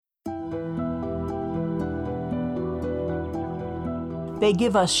They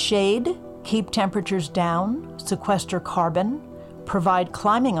give us shade, keep temperatures down, sequester carbon, provide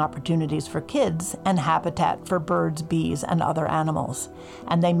climbing opportunities for kids, and habitat for birds, bees, and other animals.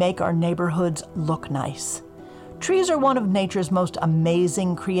 And they make our neighborhoods look nice. Trees are one of nature's most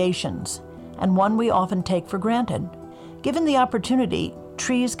amazing creations, and one we often take for granted. Given the opportunity,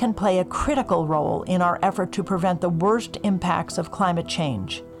 trees can play a critical role in our effort to prevent the worst impacts of climate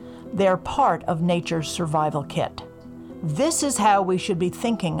change. They're part of nature's survival kit. This is how we should be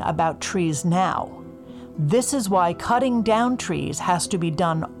thinking about trees now. This is why cutting down trees has to be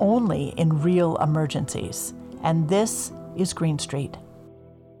done only in real emergencies. And this is Green Street.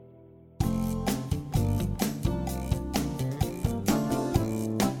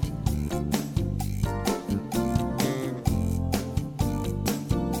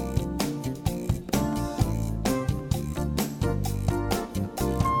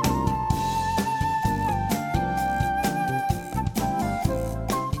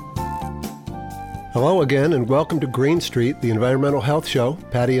 Hello again, and welcome to Green Street, the environmental health show.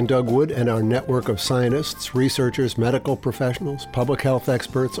 Patti and Doug Wood and our network of scientists, researchers, medical professionals, public health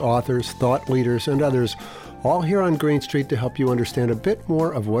experts, authors, thought leaders, and others, all here on Green Street to help you understand a bit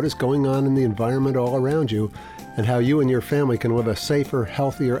more of what is going on in the environment all around you and how you and your family can live a safer,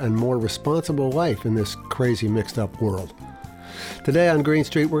 healthier, and more responsible life in this crazy mixed-up world. Today on Green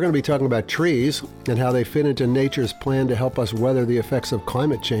Street, we're going to be talking about trees and how they fit into nature's plan to help us weather the effects of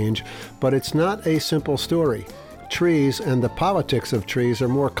climate change, but it's not a simple story. Trees and the politics of trees are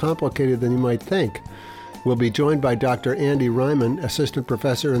more complicated than you might think. We'll be joined by Dr. Andy Reinmann, assistant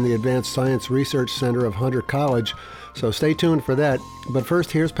professor in the Advanced Science Research Center of Hunter College, so stay tuned for that. But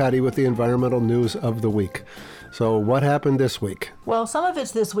first, here's Patti with the environmental news of the week. So what happened this week? Well, some of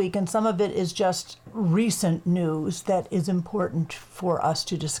it's this week, and some of it is just recent news that is important for us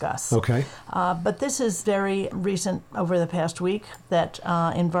to discuss. Okay. But this is very recent over the past week that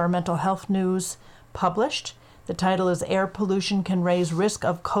Environmental Health News published. The title is Air Pollution Can Raise Risk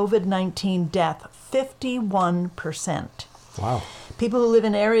of COVID-19 Death 51%. Wow. People who live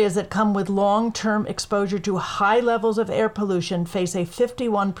in areas that come with long-term exposure to high levels of air pollution face a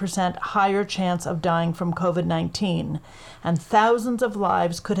 51% higher chance of dying from COVID-19. And thousands of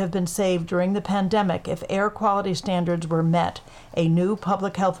lives could have been saved during the pandemic if air quality standards were met, a new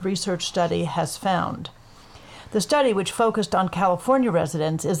public health research study has found. The study, which focused on California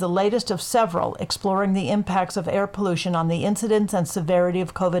residents, is the latest of several exploring the impacts of air pollution on the incidence and severity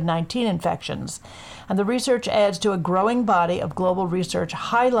of COVID-19 infections. And the research adds to a growing body of global research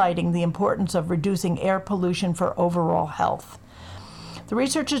highlighting the importance of reducing air pollution for overall health. The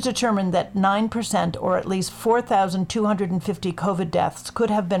researchers determined that 9%, or at least 4,250 COVID deaths, could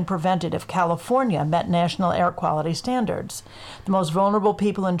have been prevented if California met national air quality standards. The most vulnerable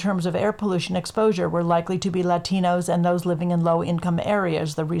people in terms of air pollution exposure were likely to be Latinos and those living in low-income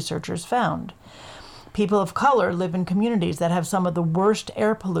areas, the researchers found. People of color live in communities that have some of the worst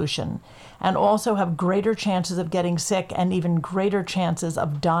air pollution and also have greater chances of getting sick and even greater chances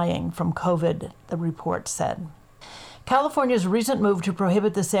of dying from COVID, the report said. California's recent move to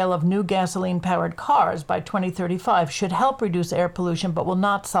prohibit the sale of new gasoline-powered cars by 2035 should help reduce air pollution but will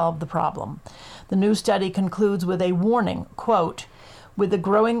not solve the problem. The new study concludes with a warning, quote, with the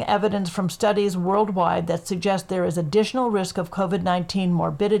growing evidence from studies worldwide that suggest there is additional risk of COVID-19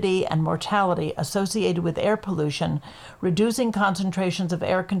 morbidity and mortality associated with air pollution, reducing concentrations of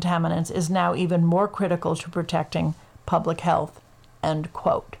air contaminants is now even more critical to protecting public health, end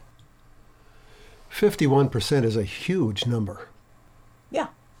quote. 51% is a huge number. Yeah.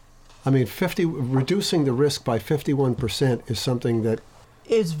 I mean, reducing the risk by 51% is something that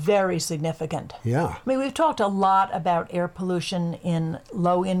is very significant. Yeah. I mean, we've talked a lot about air pollution in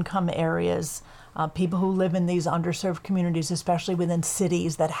low-income areas, people who live in these underserved communities, especially within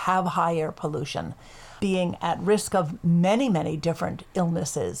cities that have high air pollution, being at risk of many, many different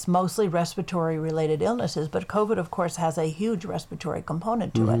illnesses, mostly respiratory-related illnesses, but COVID, of course, has a huge respiratory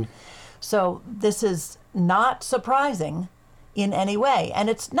component to it. So this is not surprising in any way. And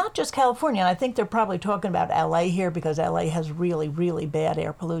it's not just California. And I think they're probably talking about LA here because LA has really, really bad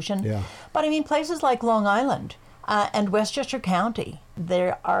air pollution. Yeah. But I mean, places like Long Island and Westchester County,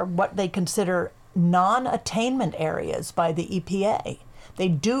 there are what they consider non-attainment areas by the EPA. They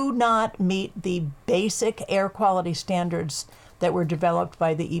do not meet the basic air quality standards that were developed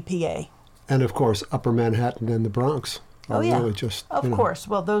by the EPA. And of course, Upper Manhattan and the Bronx. Really just, of course.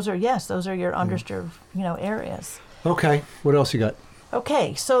 Well, those are your underserved, areas. Okay. What else you got?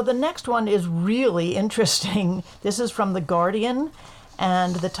 Okay. So the next one is really interesting. This is from The Guardian,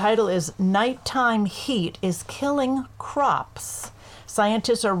 and the title is Nighttime Heat is Killing Crops.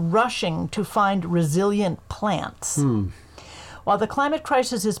 Scientists are rushing to find resilient plants. While the climate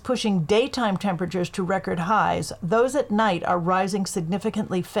crisis is pushing daytime temperatures to record highs, those at night are rising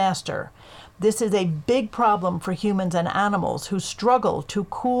significantly faster. This is a big problem for humans and animals who struggle to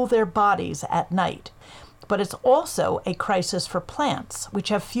cool their bodies at night. But it's also a crisis for plants, which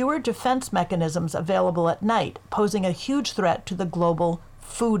have fewer defense mechanisms available at night, posing a huge threat to the global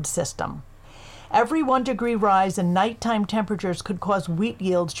food system. Every 1 degree rise in nighttime temperatures could cause wheat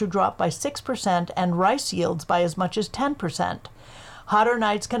yields to drop by 6% and rice yields by as much as 10%. Hotter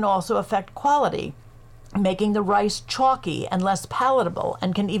nights can also affect quality, making the rice chalky and less palatable,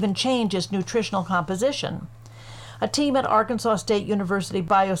 and can even change its nutritional composition. A team at Arkansas State University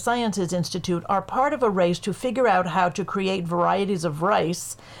Biosciences Institute are part of a race to figure out how to create varieties of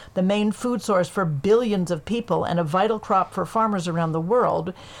rice, the main food source for billions of people and a vital crop for farmers around the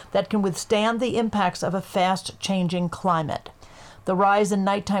world, that can withstand the impacts of a fast-changing climate. The rise in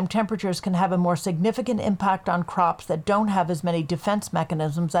nighttime temperatures can have a more significant impact on crops that don't have as many defense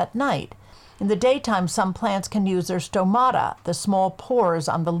mechanisms at night. In the daytime, some plants can use their stomata, the small pores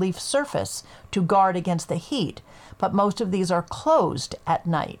on the leaf surface, to guard against the heat, but most of these are closed at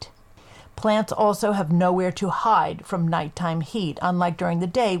night. Plants also have nowhere to hide from nighttime heat, unlike during the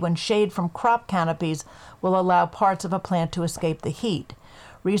day when shade from crop canopies will allow parts of a plant to escape the heat.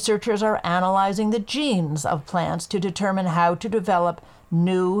 Researchers are analyzing the genes of plants to determine how to develop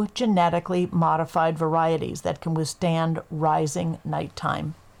new genetically modified varieties that can withstand rising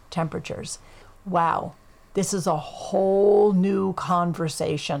nighttime temperatures. Wow, this is a whole new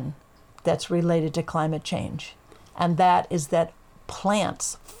conversation that's related to climate change. And that is that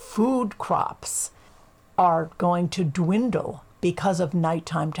plants, food crops, are going to dwindle because of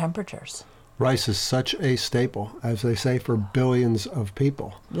nighttime temperatures. Rice is such a staple, as they say, for billions of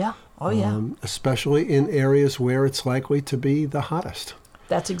people. Yeah. Oh, yeah. Especially in areas where it's likely to be the hottest.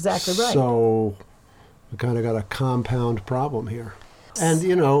 That's exactly right. So we kind of got a compound problem here.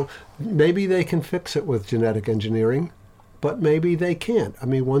 And, maybe they can fix it with genetic engineering, but maybe they can't. I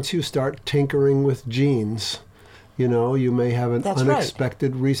mean, once you start tinkering with genes, you may have an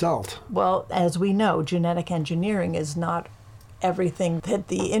unexpected result. Well, as we know, genetic engineering is not everything that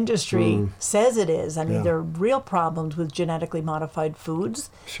the industry says it is. I mean, there are real problems with genetically modified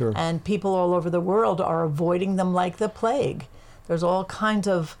foods. Sure. And people all over the world are avoiding them like the plague. There's all kinds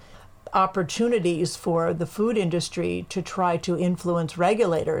of opportunities for the food industry to try to influence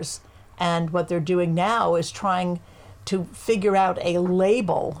regulators. And what they're doing now is trying to figure out a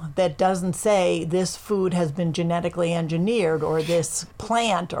label that doesn't say this food has been genetically engineered or this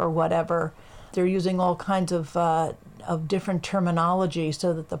plant or whatever. They're using all kinds of different terminology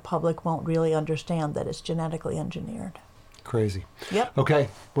so that the public won't really understand that it's genetically engineered. Crazy. Yep. Okay,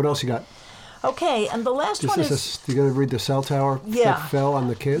 what else you got? Okay, and the last one is... You're going to read the cell tower that fell on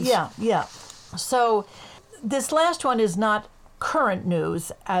the kids? Yeah. So this last one is not current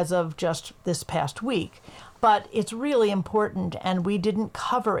news as of just this past week, but it's really important, and we didn't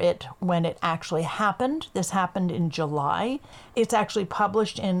cover it when it actually happened. This happened in July. It's actually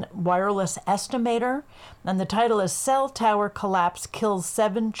published in Wireless Estimator, and the title is Cell Tower Collapse Kills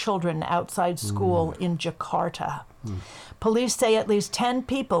 7 Children Outside School in Jakarta. Police say at least 10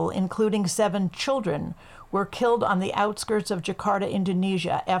 people, including 7 children, were killed on the outskirts of Jakarta,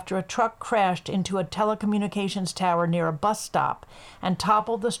 Indonesia, after a truck crashed into a telecommunications tower near a bus stop and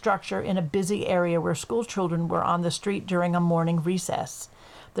toppled the structure in a busy area where school children were on the street during a morning recess.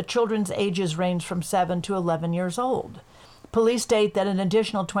 The children's ages range from 7 to 11 years old. Police state that an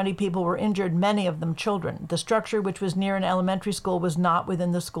additional 20 people were injured, many of them children. The structure, which was near an elementary school, was not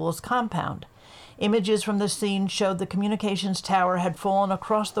within the school's compound. Images from the scene showed the communications tower had fallen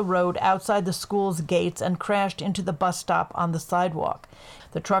across the road outside the school's gates and crashed into the bus stop on the sidewalk.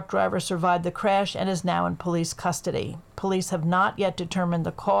 The truck driver survived the crash and is now in police custody. Police have not yet determined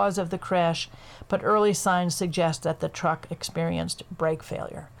the cause of the crash, but early signs suggest that the truck experienced brake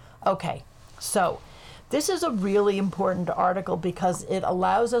failure. Okay, so this is a really important article because it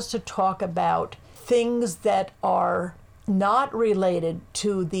allows us to talk about things that are not related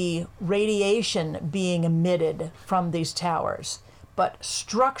to the radiation being emitted from these towers, but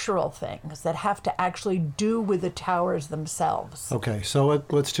structural things that have to actually do with the towers themselves. Okay, so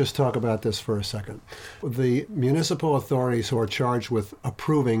let's just talk about this for a second. The municipal authorities who are charged with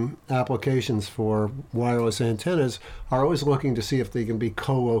approving applications for wireless antennas are always looking to see if they can be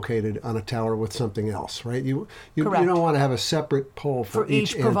co-located on a tower with something else, right? You don't want to have a separate pole for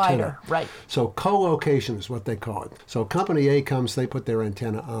each provider, antenna. right? So co-location is what they call it. So company A comes, they put their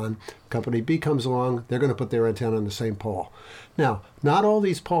antenna on. Company B comes along, they're going to put their antenna on the same pole. Now, not all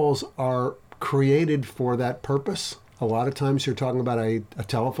these poles are created for that purpose. A lot of times you're talking about a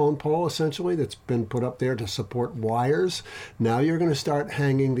telephone pole, essentially, that's been put up there to support wires. Now you're going to start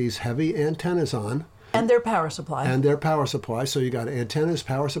hanging these heavy antennas on. And their power supply. So you got antennas,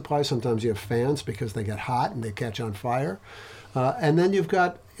 power supply. Sometimes you have fans because they get hot and they catch on fire. And then you've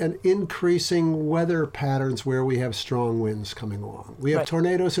got an increasing weather patterns where we have strong winds coming along. We have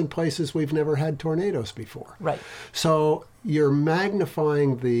tornadoes in places we've never had tornadoes before. Right. So you're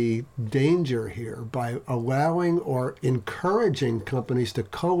magnifying the danger here by allowing or encouraging companies to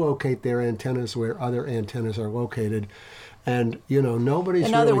co-locate their antennas where other antennas are located. And, nobody's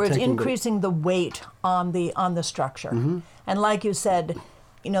in other words, increasing the weight on the structure. Mm-hmm. And like you said,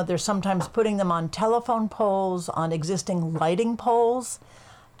 they're sometimes putting them on telephone poles, on existing lighting poles,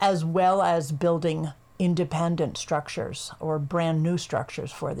 as well as building independent structures or brand new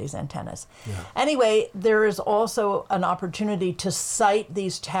structures for these antennas. Yeah. Anyway, there is also an opportunity to site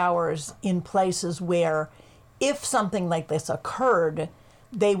these towers in places where, if something like this occurred,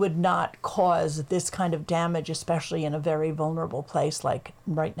 they would not cause this kind of damage, especially in a very vulnerable place like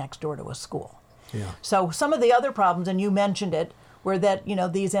right next door to a school. Yeah. So some of the other problems, and you mentioned it, were that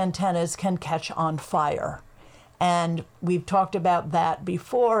these antennas can catch on fire. And we've talked about that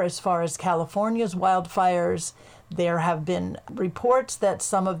before as far as California's wildfires. There have been reports that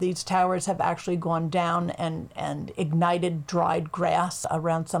some of these towers have actually gone down and ignited dried grass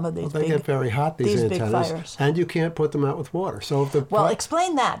around some of these they get very hot, these antennas, big fires. And you can't put them out with water. So if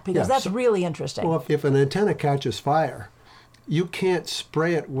explain that, because that's really interesting. Well, if an antenna catches fire, you can't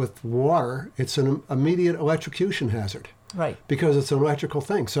spray it with water. It's an immediate electrocution hazard. Right. Because it's an electrical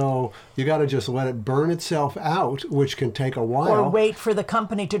thing. So you got to just let it burn itself out, which can take a while. Or wait for the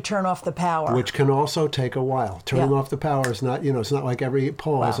company to turn off the power. Which can also take a while. Turning off the power is not, it's not like every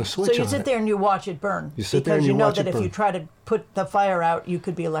pole has a switch on it. So you sit there and you watch it burn. You sit there and you watch it burn. Because you know that if you try to put the fire out, you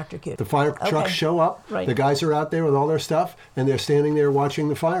could be electrocuted. The fire trucks show up. Right. The guys are out there with all their stuff, and they're standing there watching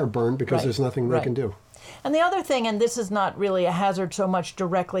the fire burn because there's nothing they can do. And the other thing, and this is not really a hazard so much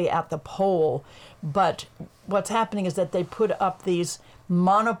directly at the pole, but what's happening is that they put up these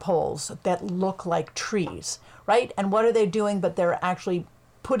monopoles that look like trees, right? And what are they doing? But they're actually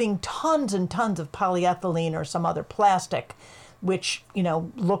putting tons and tons of polyethylene or some other plastic, which,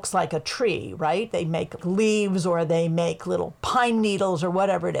 looks like a tree, right? They make leaves or they make little pine needles or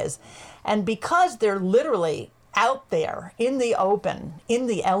whatever it is. And because they're literally out there in the open, in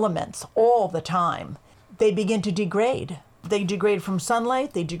the elements all the time, they begin to degrade. They degrade from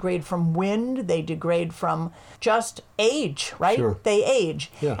sunlight, they degrade from wind, they degrade from just age, right? Sure. They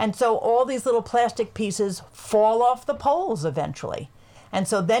age. Yeah. And so all these little plastic pieces fall off the poles eventually. And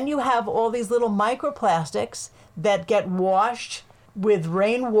so then you have all these little microplastics that get washed with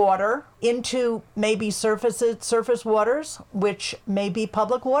rainwater into maybe surface waters, which may be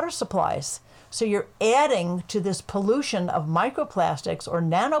public water supplies. So you're adding to this pollution of microplastics or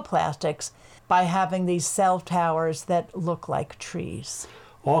nanoplastics by having these cell towers that look like trees.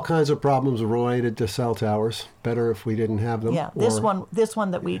 All kinds of problems related to cell towers. Better if we didn't have them. Yeah, this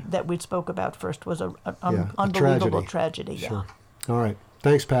one that we spoke about first was an unbelievable tragedy. Sure. All right.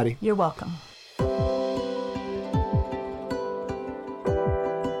 Thanks, Patti. You're welcome.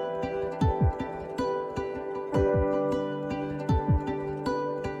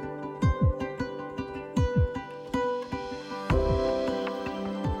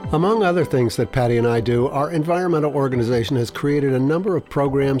 Among other things that Patti and I do, our environmental organization has created a number of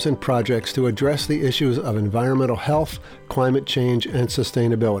programs and projects to address the issues of environmental health, climate change, and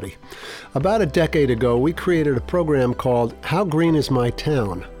sustainability. About a decade ago, we created a program called How Green Is My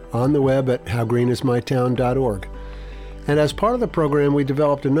Town on the web at howgreenismytown.org. And as part of the program, we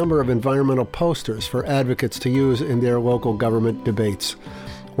developed a number of environmental posters for advocates to use in their local government debates.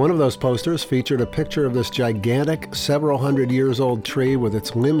 One of those posters featured a picture of this gigantic, several hundred years old tree with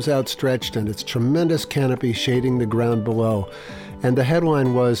its limbs outstretched and its tremendous canopy shading the ground below. And the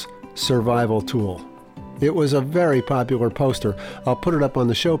headline was, Survival Tool. It was a very popular poster. I'll put it up on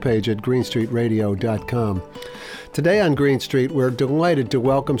the show page at greenstreetradio.com. Today on Green Street, we're delighted to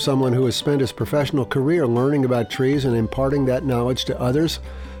welcome someone who has spent his professional career learning about trees and imparting that knowledge to others.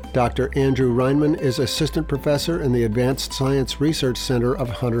 Dr. Andrew Reinmann is assistant professor in the Advanced Science Research Center of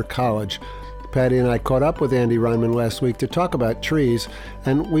Hunter College. Patti and I caught up with Andy Reinmann last week to talk about trees,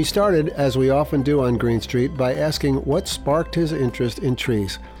 and we started, as we often do on Green Street, by asking what sparked his interest in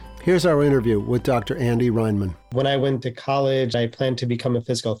trees. Here's our interview with Dr. Andy Reinmann. When I went to college, I planned to become a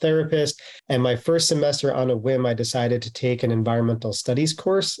physical therapist. And my first semester, on a whim, I decided to take an environmental studies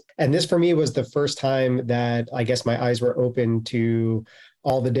course. And this, for me, was the first time that I guess my eyes were open to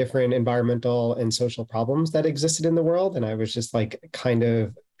all the different environmental and social problems that existed in the world. And I was just kind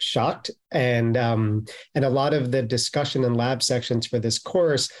of shocked. And a lot of the discussion and lab sections for this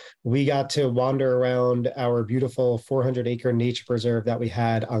course, we got to wander around our beautiful 400-acre nature preserve that we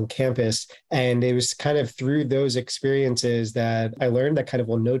had on campus. And it was kind of through those experiences that I learned that kind of,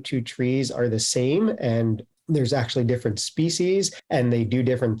 well, no two trees are the same. And there's actually different species and they do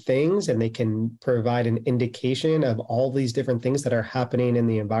different things and they can provide an indication of all these different things that are happening in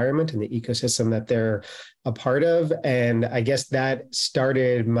the environment and the ecosystem that they're a part of. And I guess that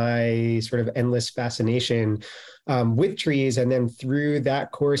started my sort of endless fascination with trees. And then through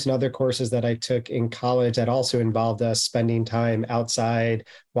that course and other courses that I took in college that also involved us spending time outside,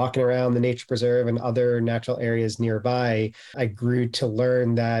 walking around the nature preserve and other natural areas nearby, I grew to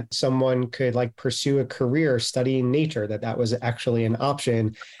learn that someone could like pursue a career studying nature, that was actually an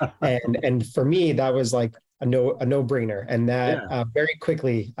option. And for me, that was like a no-brainer. And that very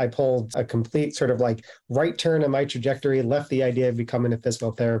quickly, I pulled a complete sort of like right turn in my trajectory, left the idea of becoming a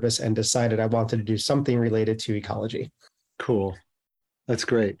physical therapist and decided I wanted to do something related to ecology. Cool. That's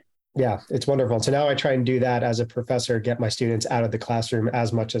great. Yeah, it's wonderful. So now I try and do that as a professor, get my students out of the classroom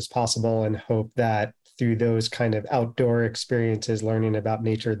as much as possible and hope that through those kind of outdoor experiences, learning about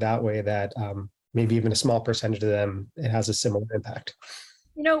nature that way, that maybe even a small percentage of them, it has a similar impact.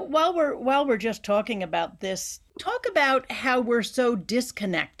 You know, while we're just talking about this, talk about how we're so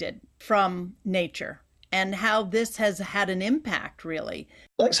disconnected from nature and how this has had an impact, really.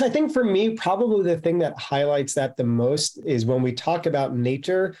 So I think for me, probably the thing that highlights that the most is when we talk about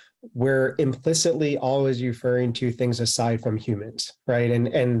nature, we're implicitly always referring to things aside from humans, right?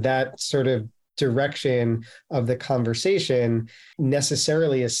 And that sort of direction of the conversation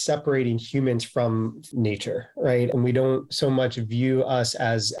necessarily is separating humans from nature, right? And we don't so much view us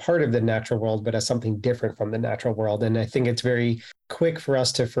as part of the natural world, but as something different from the natural world. And I think it's very quick for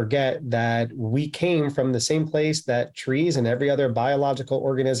us to forget that we came from the same place that trees and every other biological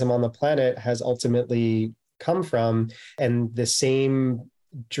organism on the planet has ultimately come from, and the same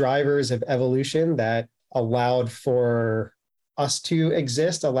drivers of evolution that allowed for us to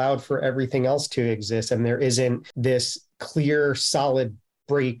exist allowed for everything else to exist. And there isn't this clear, solid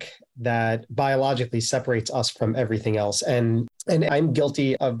break that biologically separates us from everything else. And I'm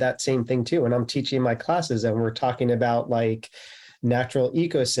guilty of that same thing too. When I'm teaching my classes and we're talking about like natural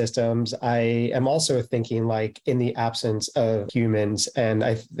ecosystems, I am also thinking like in the absence of humans. And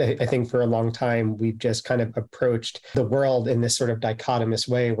I think for a long time, we've just kind of approached the world in this sort of dichotomous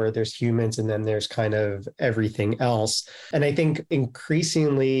way where there's humans and then there's kind of everything else. And I think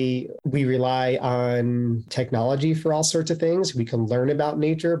increasingly we rely on technology for all sorts of things. We can learn about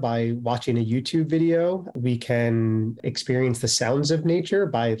nature by watching a YouTube video. We can experience the sounds of nature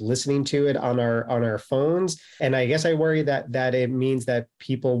by listening to it on our phones. And I guess I worry that it means that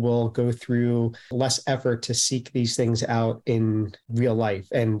people will go through less effort to seek these things out in real life.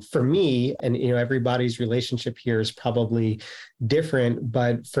 And for me, and everybody's relationship here is probably different,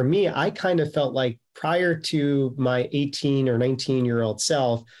 but for me, I kind of felt like prior to my 18 or 19-year-old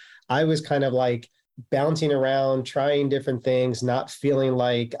self, I was kind of like bouncing around, trying different things, not feeling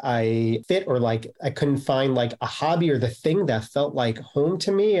like I fit or like I couldn't find like a hobby or the thing that felt like home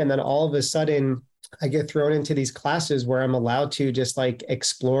to me. And then all of a sudden, I get thrown into these classes where I'm allowed to just like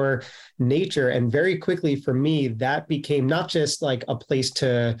explore nature. And very quickly for me, that became not just like a place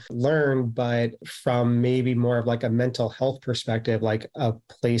to learn, but from maybe more of like a mental health perspective, like a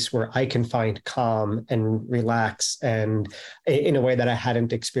place where I can find calm and relax and in a way that I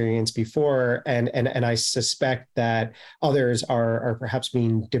hadn't experienced before. And I suspect that others are perhaps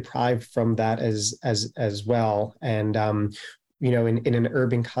being deprived from that as well. And in an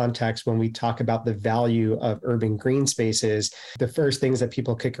urban context, when we talk about the value of urban green spaces, the first things that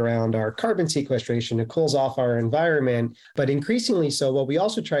people kick around are carbon sequestration. It cools off our environment. But increasingly so, what we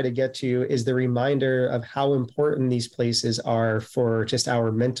also try to get to is the reminder of how important these places are for just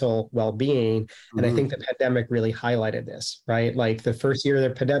our mental well-being. And I think the pandemic really highlighted this, right? Like the first year of the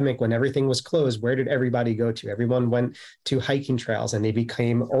pandemic, when everything was closed, where did everybody go to? Everyone went to hiking trails and they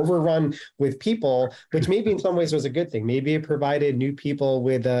became overrun with people, which maybe in some ways was a good thing. Maybe it provided new people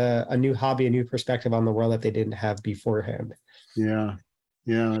with a new hobby, a new perspective on the world that they didn't have beforehand. Yeah.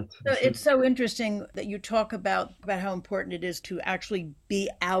 So it's so interesting that you talk about how important it is to actually be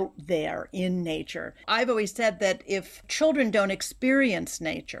out there in nature. I've always said that if children don't experience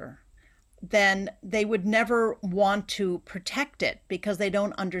nature, then they would never want to protect it because they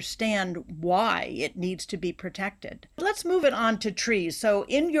don't understand why it needs to be protected. Let's move it on to trees. So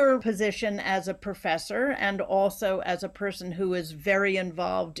in your position as a professor and also as a person who is very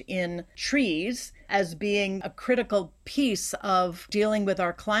involved in trees as being a critical piece of dealing with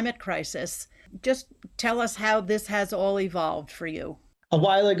our climate crisis, just tell us how this has all evolved for you. A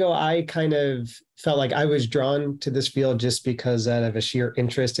while ago, I kind of felt like I was drawn to this field just because out of a sheer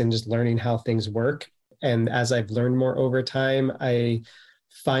interest in just learning how things work. And as I've learned more over time, I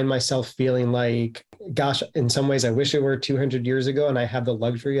find myself feeling like, gosh, in some ways, I wish it were 200 years ago and I had the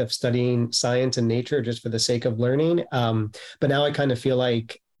luxury of studying science and nature just for the sake of learning. But now I kind of feel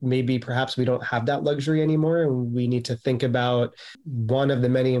like maybe perhaps we don't have that luxury anymore. And we need to think about one of the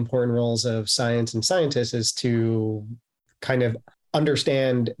many important roles of science and scientists is to kind of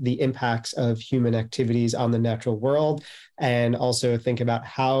understand the impacts of human activities on the natural world, and also think about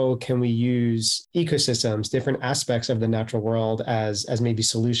how can we use ecosystems, different aspects of the natural world as maybe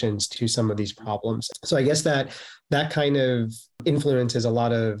solutions to some of these problems. So I guess that kind of influences a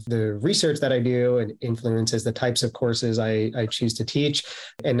lot of the research that I do and influences the types of courses I choose to teach.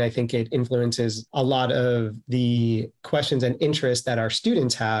 And I think it influences a lot of the questions and interests that our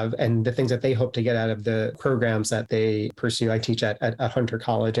students have and the things that they hope to get out of the programs that they pursue. I teach at Hunter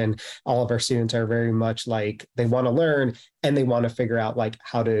College, and all of our students are very much like they want to learn and they want to figure out like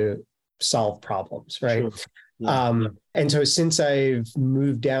how to solve problems, right? Sure. Yeah. And so since I've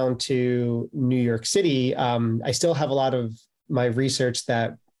moved down to New York City, I still have a lot of my research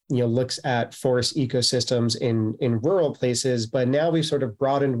that looks at forest ecosystems in rural places, but now we've sort of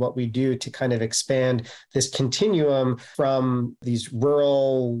broadened what we do to kind of expand this continuum from these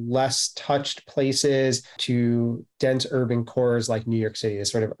rural, less touched places to dense urban cores like New York City,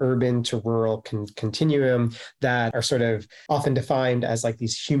 this sort of urban to rural continuum that are sort of often defined as like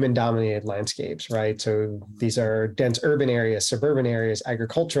these human-dominated landscapes, right? So these are dense urban areas, suburban areas,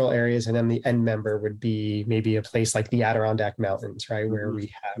 agricultural areas, and then the end member would be maybe a place like the Adirondack Mountains, right, where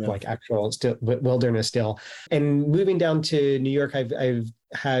we have like actual wilderness still. And moving down to New York, I've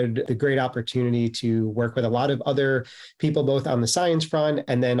had the great opportunity to work with a lot of other people, both on the science front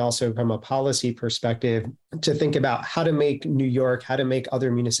and then also from a policy perspective, to think about how to make New York, how to make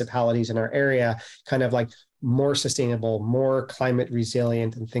other municipalities in our area kind of like more sustainable, more climate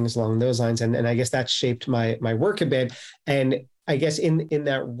resilient and things along those lines. And I guess that shaped my work a bit. And I guess in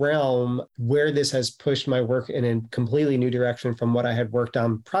that realm, where this has pushed my work in a completely new direction from what I had worked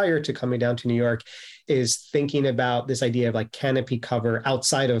on prior to coming down to New York, is thinking about this idea of like canopy cover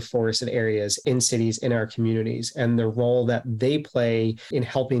outside of forested areas in cities, in our communities, and the role that they play in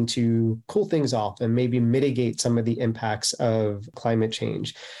helping to cool things off and maybe mitigate some of the impacts of climate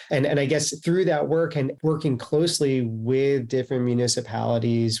change. And I guess through that work and working closely with different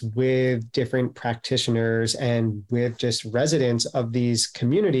municipalities, with different practitioners, and with just residents of these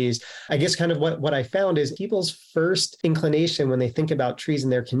communities, I guess kind of what I found is people's first inclination when they think about trees in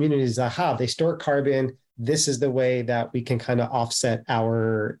their communities is, they store carbon. This is the way that we can kind of offset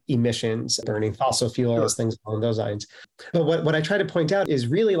our emissions, burning fossil fuels, things along those lines. But what I try to point out is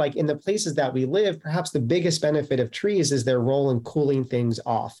really like in the places that we live, perhaps the biggest benefit of trees is their role in cooling things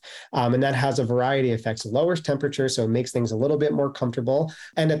off. And that has a variety of effects. It lowers temperature, so it makes things a little bit more comfortable.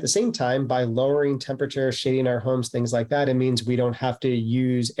 And at the same time, by lowering temperature, shading our homes, things like that, it means we don't have to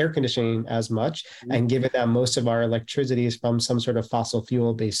use air conditioning as much. And given that most of our electricity is from some sort of fossil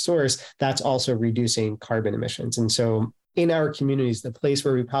fuel-based source, that's also reducing carbon emissions. And so in our communities, the place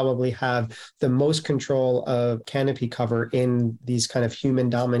where we probably have the most control of canopy cover in these kind of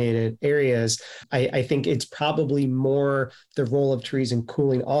human-dominated areas, I think it's probably more the role of trees in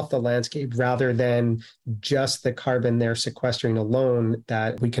cooling off the landscape rather than just the carbon they're sequestering alone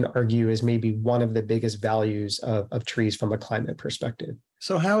that we can argue is maybe one of the biggest values of trees from a climate perspective.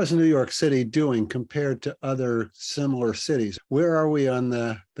 So how is New York City doing compared to other similar cities? Where are we on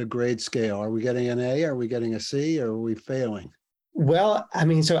the grade scale? Are we getting an A? Are we getting a C? Or are we failing? Well, I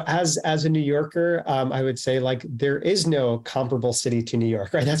mean, so as a New Yorker, I would say like there is no comparable city to New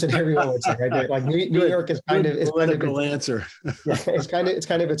York, right? That's what everyone would say, right? Like New York is kind of political answer. Yeah, it's kind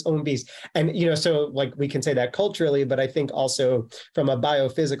of its own beast, and so like we can say that culturally, but I think also from a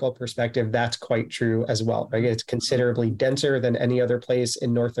biophysical perspective, that's quite true as well, right? It's considerably denser than any other place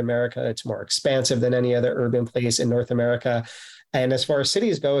in North America. It's more expansive than any other urban place in North America. And as far as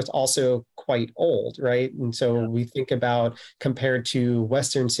cities go, it's also quite old, right? And so we think about compared to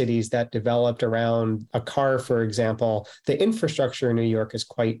Western cities that developed around a car, for example, the infrastructure in New York is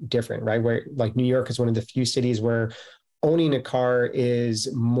quite different, right? Where like New York is one of the few cities where owning a car is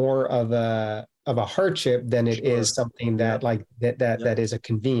more of a hardship than it is something that that is a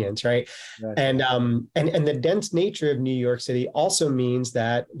convenience, right? And the dense nature of New York City also means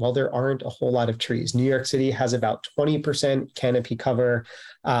that there aren't a whole lot of trees. New York City has about 20% canopy cover.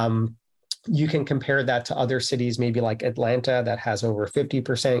 you can compare that to other cities, maybe like Atlanta, that has over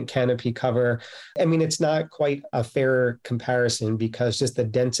 50% canopy cover. I mean, it's not quite a fair comparison because just the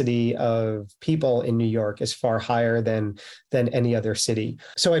density of people in New York is far higher than any other city.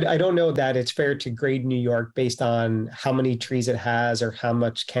 So I don't know that it's fair to grade New York based on how many trees it has or how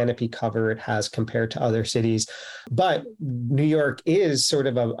much canopy cover it has compared to other cities. But New York is sort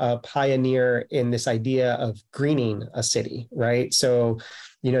of a pioneer in this idea of greening a city, right? So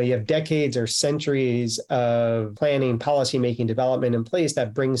you have decades or centuries of planning, policymaking, development in place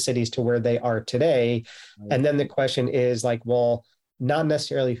that brings cities to where they are today. And then the question is like, well, not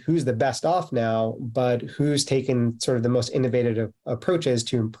necessarily who's the best off now, but who's taken sort of the most innovative approaches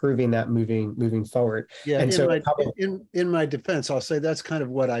to improving that moving forward. Yeah, and in my defense, I'll say that's kind of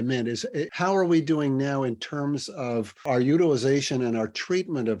what I meant is how are we doing now in terms of our utilization and our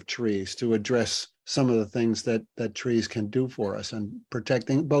treatment of trees to address some of the things that trees can do for us and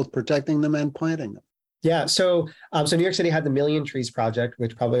both protecting them and planting them. Yeah. So New York City had the Million Trees Project,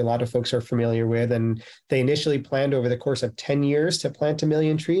 which probably a lot of folks are familiar with. And they initially planned over the course of 10 years to plant 1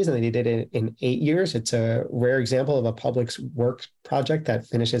 million trees, and they did it in 8 years. It's a rare example of a public works project that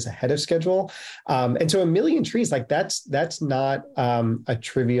finishes ahead of schedule. And so 1 million trees, like that's not a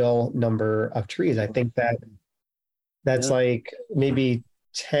trivial number of trees. I think that's like maybe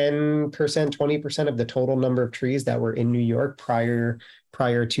 10%, 20% of the total number of trees that were in New York prior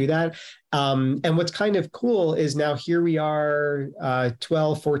to that. And what's kind of cool is now here we are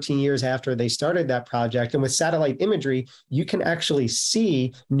 12, 14 years after they started that project. And with satellite imagery, you can actually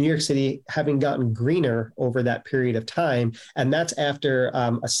see New York City having gotten greener over that period of time. And that's after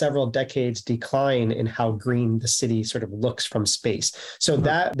a several decades decline in how green the city sort of looks from space. So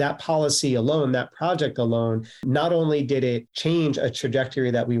that policy alone, that project alone, not only did it change a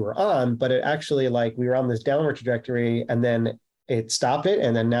trajectory that we were on, but it actually we were on this downward trajectory and then it stopped it.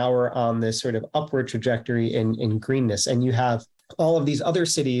 And then now we're on this sort of upward trajectory in greenness. And you have all of these other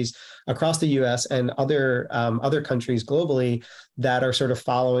cities across the US and other countries globally that are sort of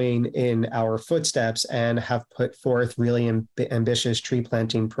following in our footsteps and have put forth really ambitious tree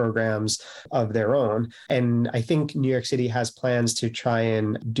planting programs of their own. And I think New York City has plans to try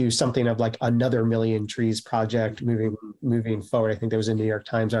and do something of like another 1 million trees project moving forward. I think there was a New York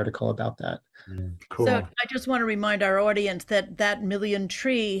Times article about that. Cool. So I just want to remind our audience that 1 million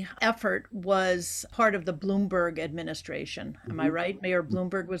tree effort was part of the Bloomberg administration. Am I right? Mayor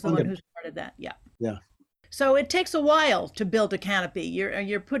Bloomberg was the one who started that. Yeah. Yeah. So it takes a while to build a canopy.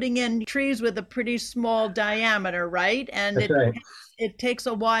 You're putting in trees with a pretty small diameter, right? And it takes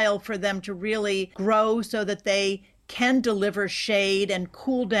a while for them to really grow so that they can deliver shade and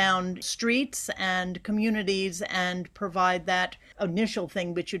cool down streets and communities and provide that initial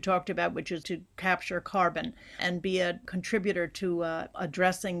thing which you talked about, which is to capture carbon and be a contributor to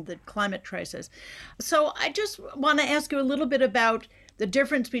addressing the climate crisis. So I just want to ask you a little bit about the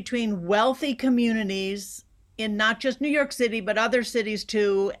difference between wealthy communities in not just New York City, but other cities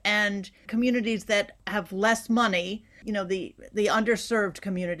too, and communities that have less money, the underserved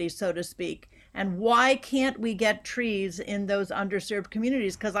communities, so to speak. And why can't we get trees in those underserved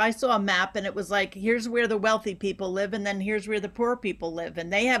communities? Because I saw a map and it was like, here's where the wealthy people live, and then here's where the poor people live.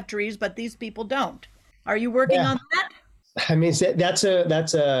 And they have trees, but these people don't. Are you working on that? I mean, that's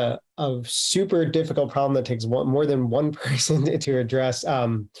a super difficult problem that takes more than one person to address.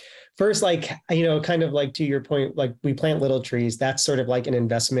 First, kind of like to your point, like we plant little trees, that's sort of like an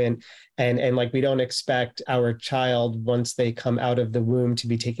investment. And like, we don't expect our child, once they come out of the womb, to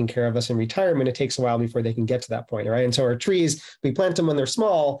be taking care of us in retirement. It takes a while before they can get to that point, right? And so our trees, we plant them when they're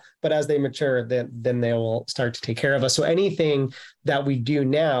small, but as they mature, then they will start to take care of us. So anything that we do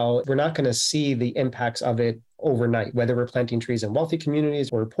now, we're not going to see the impacts of it overnight, whether we're planting trees in wealthy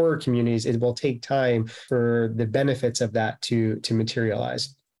communities or poorer communities. It will take time for the benefits of that to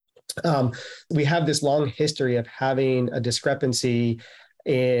materialize. We have this long history of having a discrepancy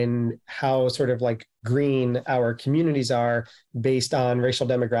in how sort of like green our communities are based on racial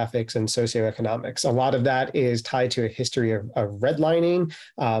demographics and socioeconomics. A lot of that is tied to a history of redlining,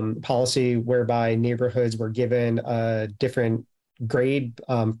 policy whereby neighborhoods were given a different grade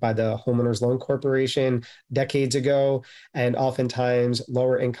by the Homeowners Loan Corporation decades ago. And oftentimes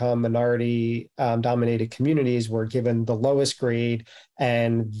lower income minority dominated communities were given the lowest grade.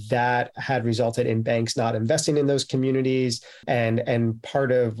 And that had resulted in banks not investing in those communities. And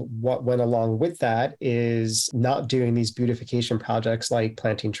part of what went along with that is not doing these beautification projects like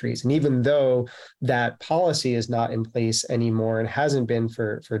planting trees. And even though that policy is not in place anymore and hasn't been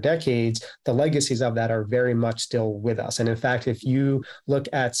for decades, the legacies of that are very much still with us. And in fact, if you look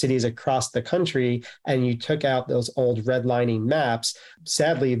at cities across the country and you took out those old redlining maps,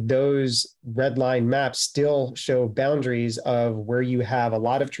 sadly, those red line maps still show boundaries of where you have a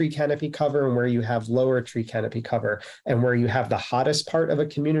lot of tree canopy cover and where you have lower tree canopy cover, and where you have the hottest part of a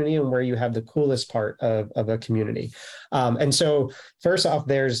community and where you have the coolest part of a community. And so first off,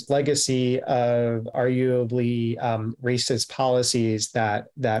 there's legacy of arguably racist policies that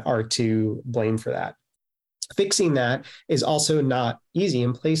are to blame for that. Fixing that is also not easy.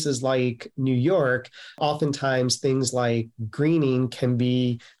 In places like New York, oftentimes things like greening can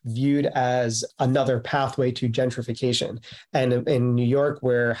be viewed as another pathway to gentrification. And in New York,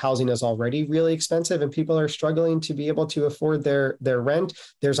 where housing is already really expensive and people are struggling to be able to afford their rent,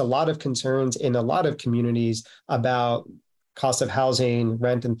 there's a lot of concerns in a lot of communities about cost of housing,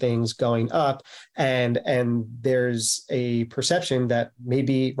 rent, and things going up. And there's a perception that may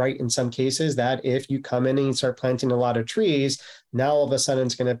be right in some cases that if you come in and you start planting a lot of trees, now all of a sudden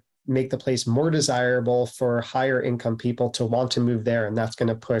it's going to make the place more desirable for higher income people to want to move there. And that's going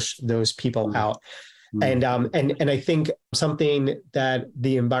to push those people out. And I think something that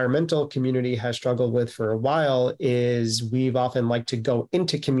the environmental community has struggled with for a while is we've often liked to go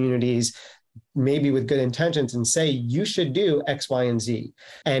into communities maybe with good intentions and say, you should do X, Y, and Z.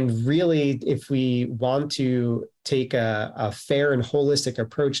 And really, if we want to take a fair and holistic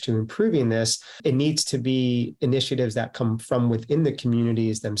approach to improving this, it needs to be initiatives that come from within the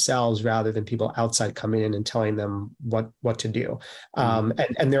communities themselves rather than people outside coming in and telling them what to do.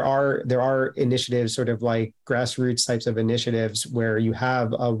 And there are initiatives, sort of like grassroots types of initiatives, where you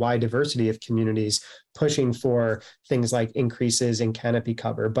have a wide diversity of communities pushing for things like increases in canopy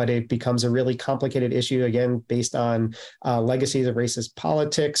cover, but it becomes a really complicated issue, again, based on legacies of racist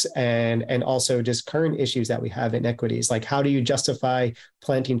politics and also just current issues that we have, inequities. Like, how do you justify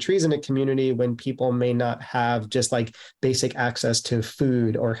planting trees in a community when people may not have just like basic access to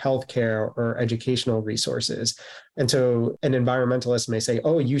food or healthcare or educational resources? And so an environmentalist may say,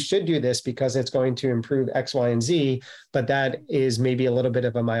 oh, you should do this because it's going to improve X, Y, and Z, but that is maybe a little bit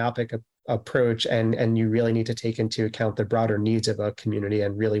of a myopic approach, and you really need to take into account the broader needs of a community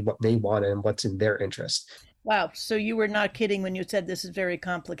and really what they want and what's in their interest. Wow. So you were not kidding when you said this is very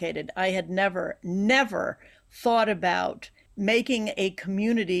complicated. I had never thought about making a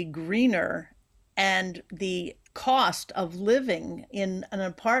community greener and the cost of living in an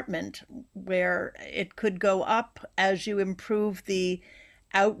apartment where it could go up as you improve the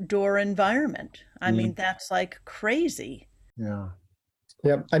outdoor environment. I mean, that's like crazy. Yeah.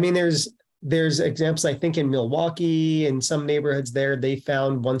 Yep. I mean, there's examples, I think in Milwaukee, in some neighborhoods there, they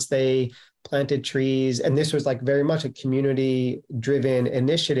found once they planted trees, and this was like very much a community driven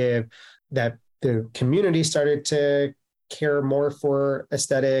initiative, that the community started to care more for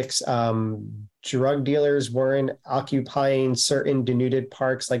aesthetics. Drug dealers weren't occupying certain denuded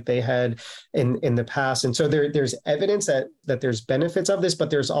parks like they had in the past. And so there's evidence that there's benefits of this, but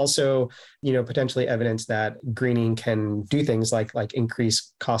there's also, potentially evidence that greening can do things like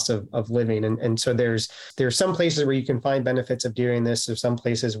increase cost of living. And so there's some places where you can find benefits of doing this. There's some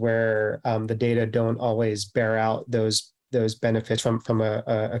places where the data don't always bear out those benefits from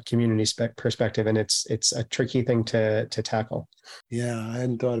a community perspective. And it's a tricky thing to tackle. Yeah, I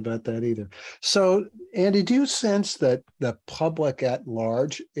hadn't thought about that either. So, Andy, do you sense that the public at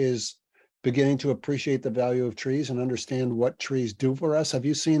large is beginning to appreciate the value of trees and understand what trees do for us? Have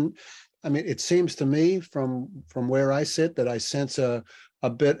you seen, I mean, it seems to me from where I sit that I sense a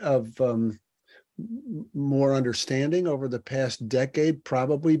bit of more understanding over the past decade,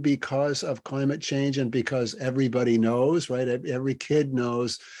 probably because of climate change and because everybody knows, right? Every kid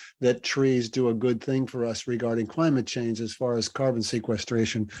knows that trees do a good thing for us regarding climate change as far as carbon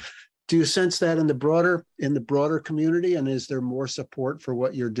sequestration. Do you sense that in the broader community? And is there more support for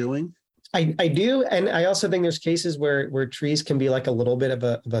what you're doing? I do. And I also think there's cases where trees can be like a little bit of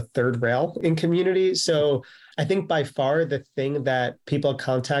a third rail in communities. So I think by far the thing that people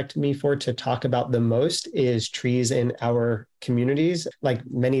contact me for to talk about the most is trees in our communities. Like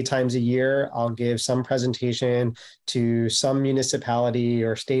many times a year, I'll give some presentation to some municipality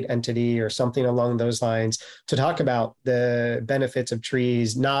or state entity or something along those lines to talk about the benefits of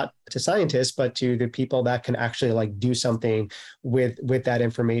trees, not to scientists, but to the people that can actually like do something with that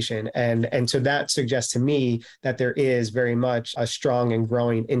information. And so that suggests to me that there is very much a strong and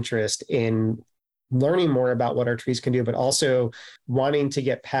growing interest in learning more about what our trees can do, but also wanting to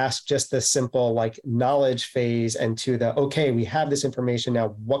get past just the simple like knowledge phase and to the, okay, we have this information now,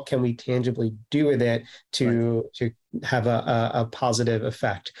 what can we tangibly do with it to have a positive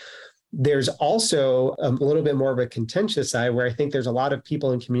effect? There's also a little bit more of a contentious side where I think there's a lot of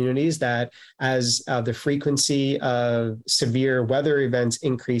people in communities that as the frequency of severe weather events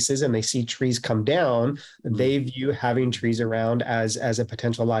increases and they see trees come down, they view having trees around as a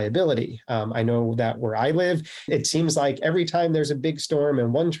potential liability. I know that where I live, it seems like every time there's a big storm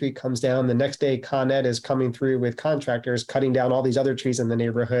and one tree comes down, the next day Con Ed is coming through with contractors cutting down all these other trees in the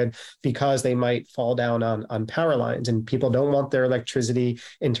neighborhood because they might fall down on power lines, and people don't want their electricity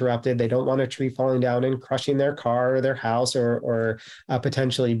interrupted. They don't want a tree falling down and crushing their car or their house or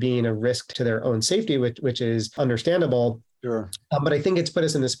potentially being a risk to their own safety, which is understandable. Sure. But I think it's put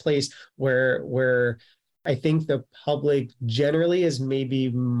us in this place where I think the public generally is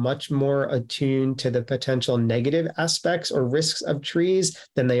maybe much more attuned to the potential negative aspects or risks of trees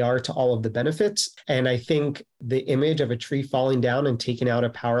than they are to all of the benefits. And I think the image of a tree falling down and taking out a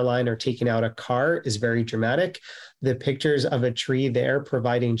power line or taking out a car is very dramatic. The pictures of a tree there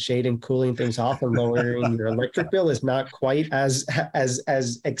providing shade and cooling things off and lowering your electric bill is not quite as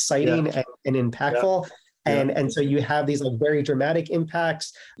exciting and impactful. Yeah. And so you have these like very dramatic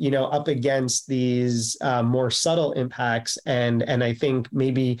impacts, up against these more subtle impacts. And I think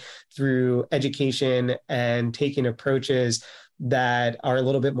maybe through education and taking approaches that are a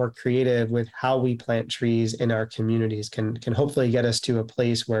little bit more creative with how we plant trees in our communities can hopefully get us to a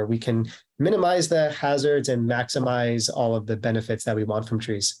place where we can minimize the hazards and maximize all of the benefits that we want from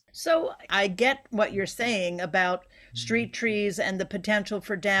trees. So I get what you're saying about street trees and the potential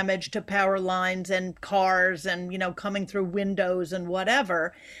for damage to power lines and cars and, coming through windows and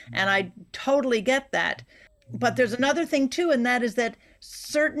whatever. And I totally get that. But there's another thing too, and that is that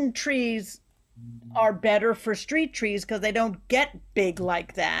certain trees are better for street trees because they don't get big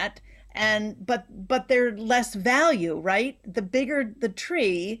like that. But they're less value, right? The bigger the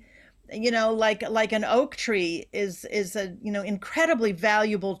tree, like an oak tree is a, incredibly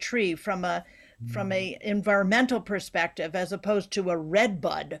valuable tree from a environmental perspective, as opposed to a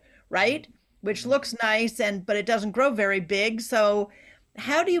redbud, right? Which looks nice but it doesn't grow very big. So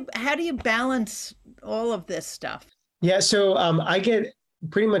how do you balance all of this stuff? Yeah, so I get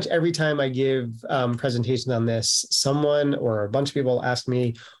pretty much every time I give presentations on this, someone or a bunch of people ask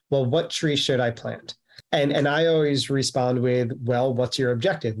me, well, what tree should I plant? And I always respond with, well, what's your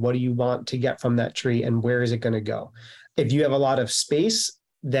objective? What do you want to get from that tree and where is it going to go? If you have a lot of space,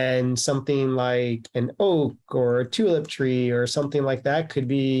 then something like an oak or a tulip tree or something like that could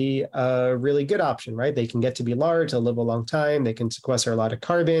be a really good option, right? They can get to be large, they'll live a long time, they can sequester a lot of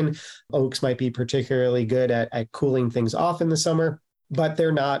carbon. Oaks might be particularly good at cooling things off in the summer, but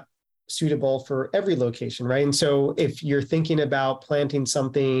they're not suitable for every location, right? And so if you're thinking about planting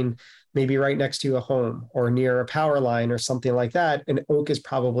something maybe right next to a home or near a power line or something like that, an oak is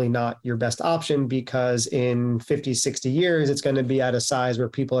probably not your best option because in 50, 60 years, it's going to be at a size where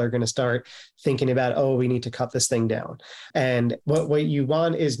people are going to start thinking about, oh, we need to cut this thing down. And what you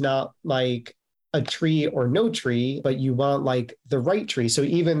want is not like a tree or no tree, but you want like the right tree. So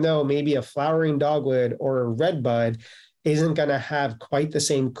even though maybe a flowering dogwood or a redbud isn't going to have quite the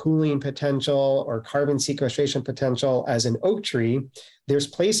same cooling potential or carbon sequestration potential as an oak tree, there's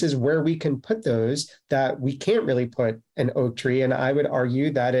places where we can put those that we can't really put an oak tree. And I would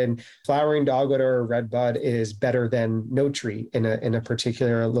argue that a flowering dogwood or a redbud is better than no tree in a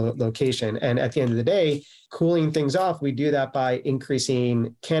particular location. And at the end of the day, cooling things off, we do that by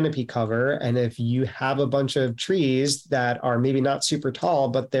increasing canopy cover. And if you have a bunch of trees that are maybe not super tall,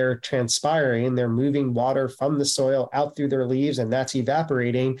 but they're transpiring, they're moving water from the soil out through their leaves, and that's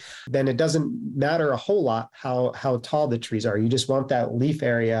evaporating, then it doesn't matter a whole lot how tall the trees are. You just want that leaf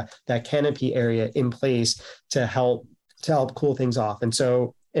area, that canopy area in place to help cool things off. And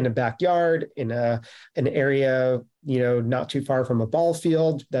so in a backyard, in an area, not too far from a ball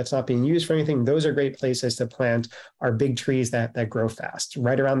field that's not being used for anything, those are great places to plant our big trees that grow fast.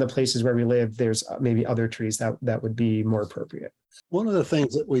 Right around the places where we live, there's maybe other trees that would be more appropriate. One of the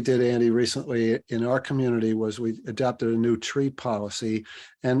things that we did, Andy, recently in our community was we adopted a new tree policy.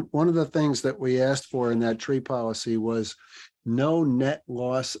 And one of the things that we asked for in that tree policy was no net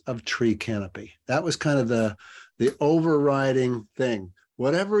loss of tree canopy. That was kind of the overriding thing.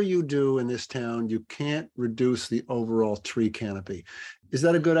 Whatever you do in this town, you can't reduce the overall tree canopy. Is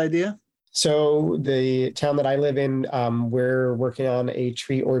that a good idea? So the town that I live in, we're working on a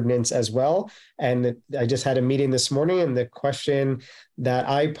tree ordinance as well. And I just had a meeting this morning, and the question that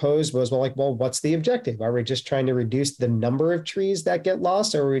I posed was, well, what's the objective? Are we just trying to reduce the number of trees that get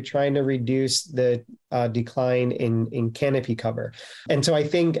lost, or are we trying to reduce the decline in canopy cover? And so I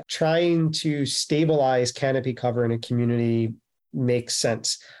think trying to stabilize canopy cover in a community makes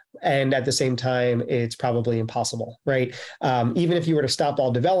sense. And at the same time, it's probably impossible, right? Even if you were to stop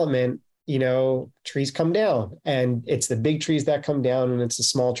all development, trees come down, and it's the big trees that come down and it's the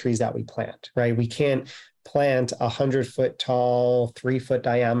small trees that we plant, right? We can't plant 100-foot tall, 3-foot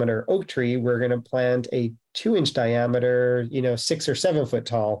diameter oak tree. We're going to plant a 2-inch diameter, 6 or 7-foot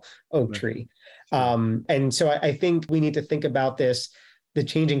tall oak tree. And so I think we need to think about the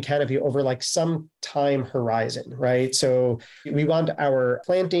changing canopy over like some time horizon, right? So we want our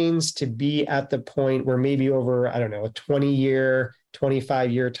plantings to be at the point where maybe over, I don't know, a 20-year,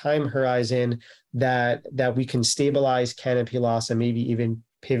 25-year time horizon that we can stabilize canopy loss and maybe even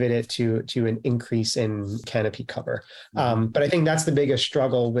pivot it to an increase in canopy cover. But I think that's the biggest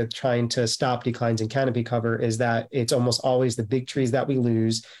struggle with trying to stop declines in canopy cover, is that it's almost always the big trees that we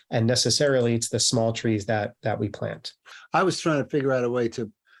lose, and necessarily it's the small trees that we plant. I was trying to figure out a way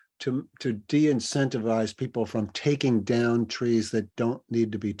to de-incentivize people from taking down trees that don't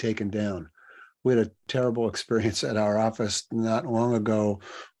need to be taken down. We had a terrible experience at our office not long ago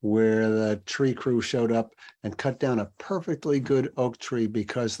where the tree crew showed up and cut down a perfectly good oak tree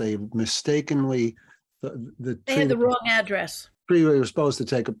because they mistakenly they had the wrong address. The tree we were supposed to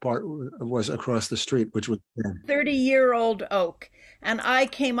take apart was across the street, which was 30-year-old oak. And I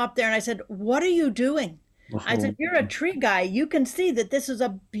came up there and I said, "What are you doing?" I said, "You're a tree guy. You can see that this is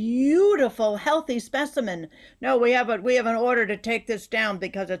a beautiful, healthy specimen." "No, we have an order to take this down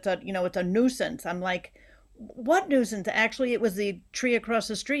because it's a nuisance." I'm like, "What nuisance?" Actually, it was the tree across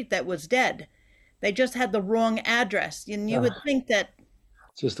the street that was dead. They just had the wrong address. And you would think that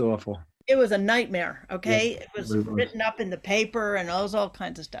it's just awful. It was a nightmare. Okay. Yeah, it was written up in the paper and all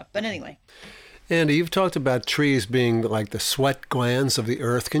kinds of stuff. But anyway. Andy, you've talked about trees being like the sweat glands of the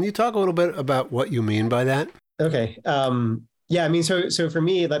earth. Can you talk a little bit about what you mean by that? Okay. Yeah, I mean, so for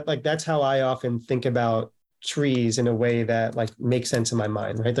me, that's how I often think about trees in a way that like makes sense in my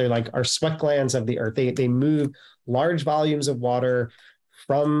mind, right? They're like our sweat glands of the earth. They move large volumes of water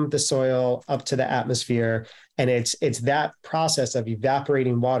from the soil up to the atmosphere. And it's that process of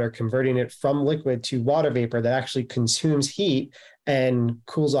evaporating water, converting it from liquid to water vapor that actually consumes heat and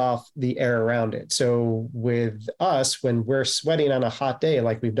cools off the air around it. So with us, when we're sweating on a hot day,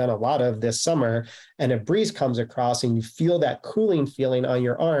 like we've done a lot of this summer, and a breeze comes across and you feel that cooling feeling on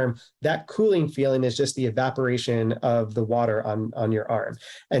your arm, that cooling feeling is just the evaporation of the water on your arm.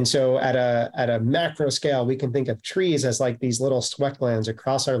 And so at a macro scale, we can think of trees as like these little sweat glands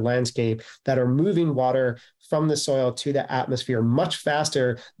across our landscape that are moving water from the soil to the atmosphere much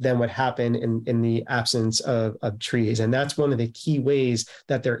faster than would happen in the absence of trees. And that's one of the key ways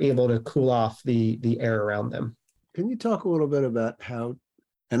that they're able to cool off the air around them. Can you talk a little bit about how,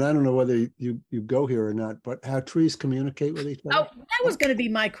 and I don't know whether you go here or not, but how trees communicate with each other? Oh, that was going to be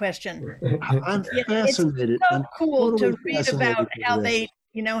my question. I'm fascinated. It's so cool to read about how they,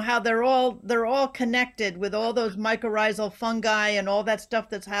 how they're all connected with all those mycorrhizal fungi and all that stuff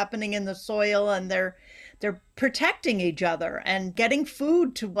that's happening in the soil, and they're protecting each other and getting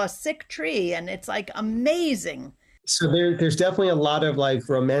food to a sick tree, and it's like amazing. So there's definitely a lot of like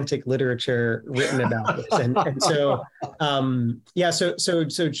romantic literature written about this, and so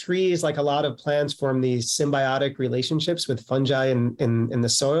so trees, like a lot of plants, form these symbiotic relationships with fungi in the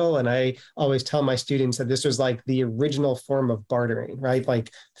soil. And I always tell my students that this was like the original form of bartering, right?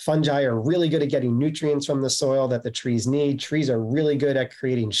 Like fungi are really good at getting nutrients from the soil that the trees need. Trees are really good at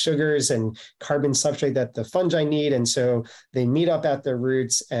creating sugars and carbon substrate that the fungi need, and so they meet up at their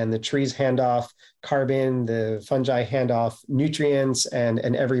roots, and the trees hand off carbon, the fungi hand off nutrients, and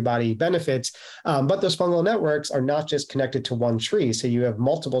everybody benefits. But those fungal networks are not just connected to one tree. So you have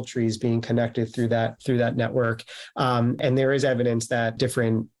multiple trees being connected through that network. And there is evidence that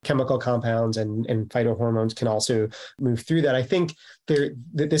different chemical compounds and phytohormones can also move through that. I think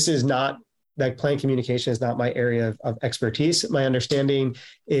this is not, like, plant communication is not my area of expertise. My understanding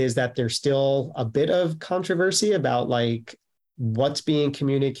is that there's still a bit of controversy about like what's being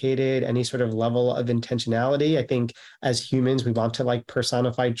communicated, any sort of level of intentionality. I think as humans, we want to like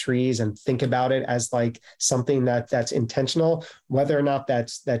personify trees and think about it as like something that's intentional. Whether or not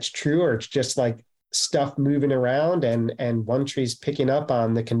that's true, or it's just like stuff moving around and one tree's picking up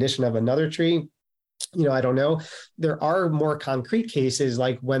on the condition of another tree, I don't know. There are more concrete cases,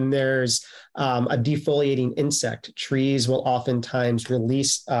 like when there's a defoliating insect. Trees will oftentimes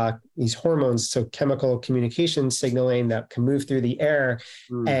release these hormones, so chemical communication signaling that can move through the air,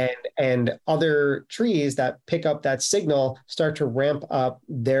 and other trees that pick up that signal start to ramp up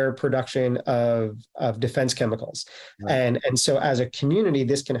their production of defense chemicals. Right. And so as a community,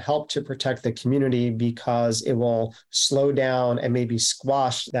 this can help to protect the community because it will slow down and maybe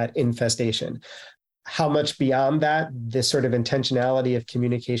squash that infestation. how much beyond that this sort of intentionality of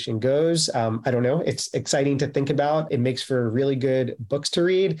communication goes, I don't know. It's exciting to think about. It makes for really good books to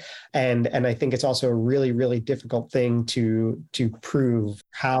read. And I think it's also a really, really difficult thing to prove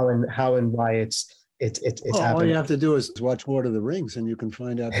how and why it's happening. All you have to do is watch Lord of the Rings and you can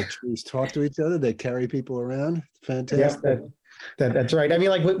find out that trees talk to each other. They carry people around. Fantastic. Yep, that's right. I mean,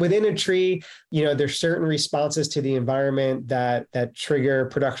 like within a tree, there's certain responses to the environment that trigger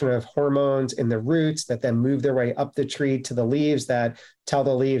production of hormones in the roots that then move their way up the tree to the leaves that tell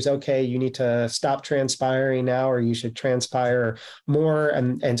the leaves, okay, you need to stop transpiring now, or you should transpire more.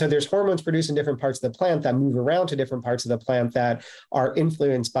 And so there's hormones produced in different parts of the plant that move around to different parts of the plant that are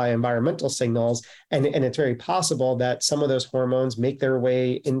influenced by environmental signals. And it's very possible that some of those hormones make their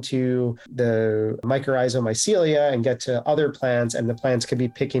way into the mycorrhizal mycelia and get to other plants, and the plants could be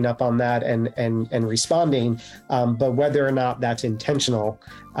picking up on that and responding. But whether or not that's intentional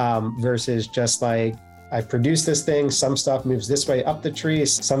versus just like, I produce this thing, some stuff moves this way up the tree,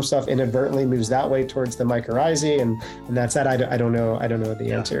 some stuff inadvertently moves that way towards the mycorrhizae, and that's that. I don't know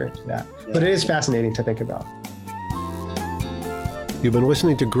the answer to that. Yeah. But it is fascinating to think about. You've been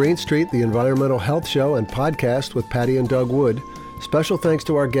listening to Green Street, the Environmental Health Show and podcast with Patti and Doug Wood. Special thanks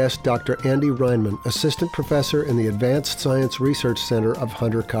to our guest, Dr. Andy Reinmann, Assistant Professor in the Advanced Science Research Center of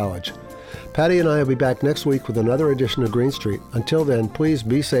Hunter College. Patti and I will be back next week with another edition of Green Street. Until then, please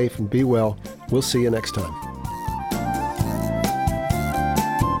be safe and be well. We'll see you next time.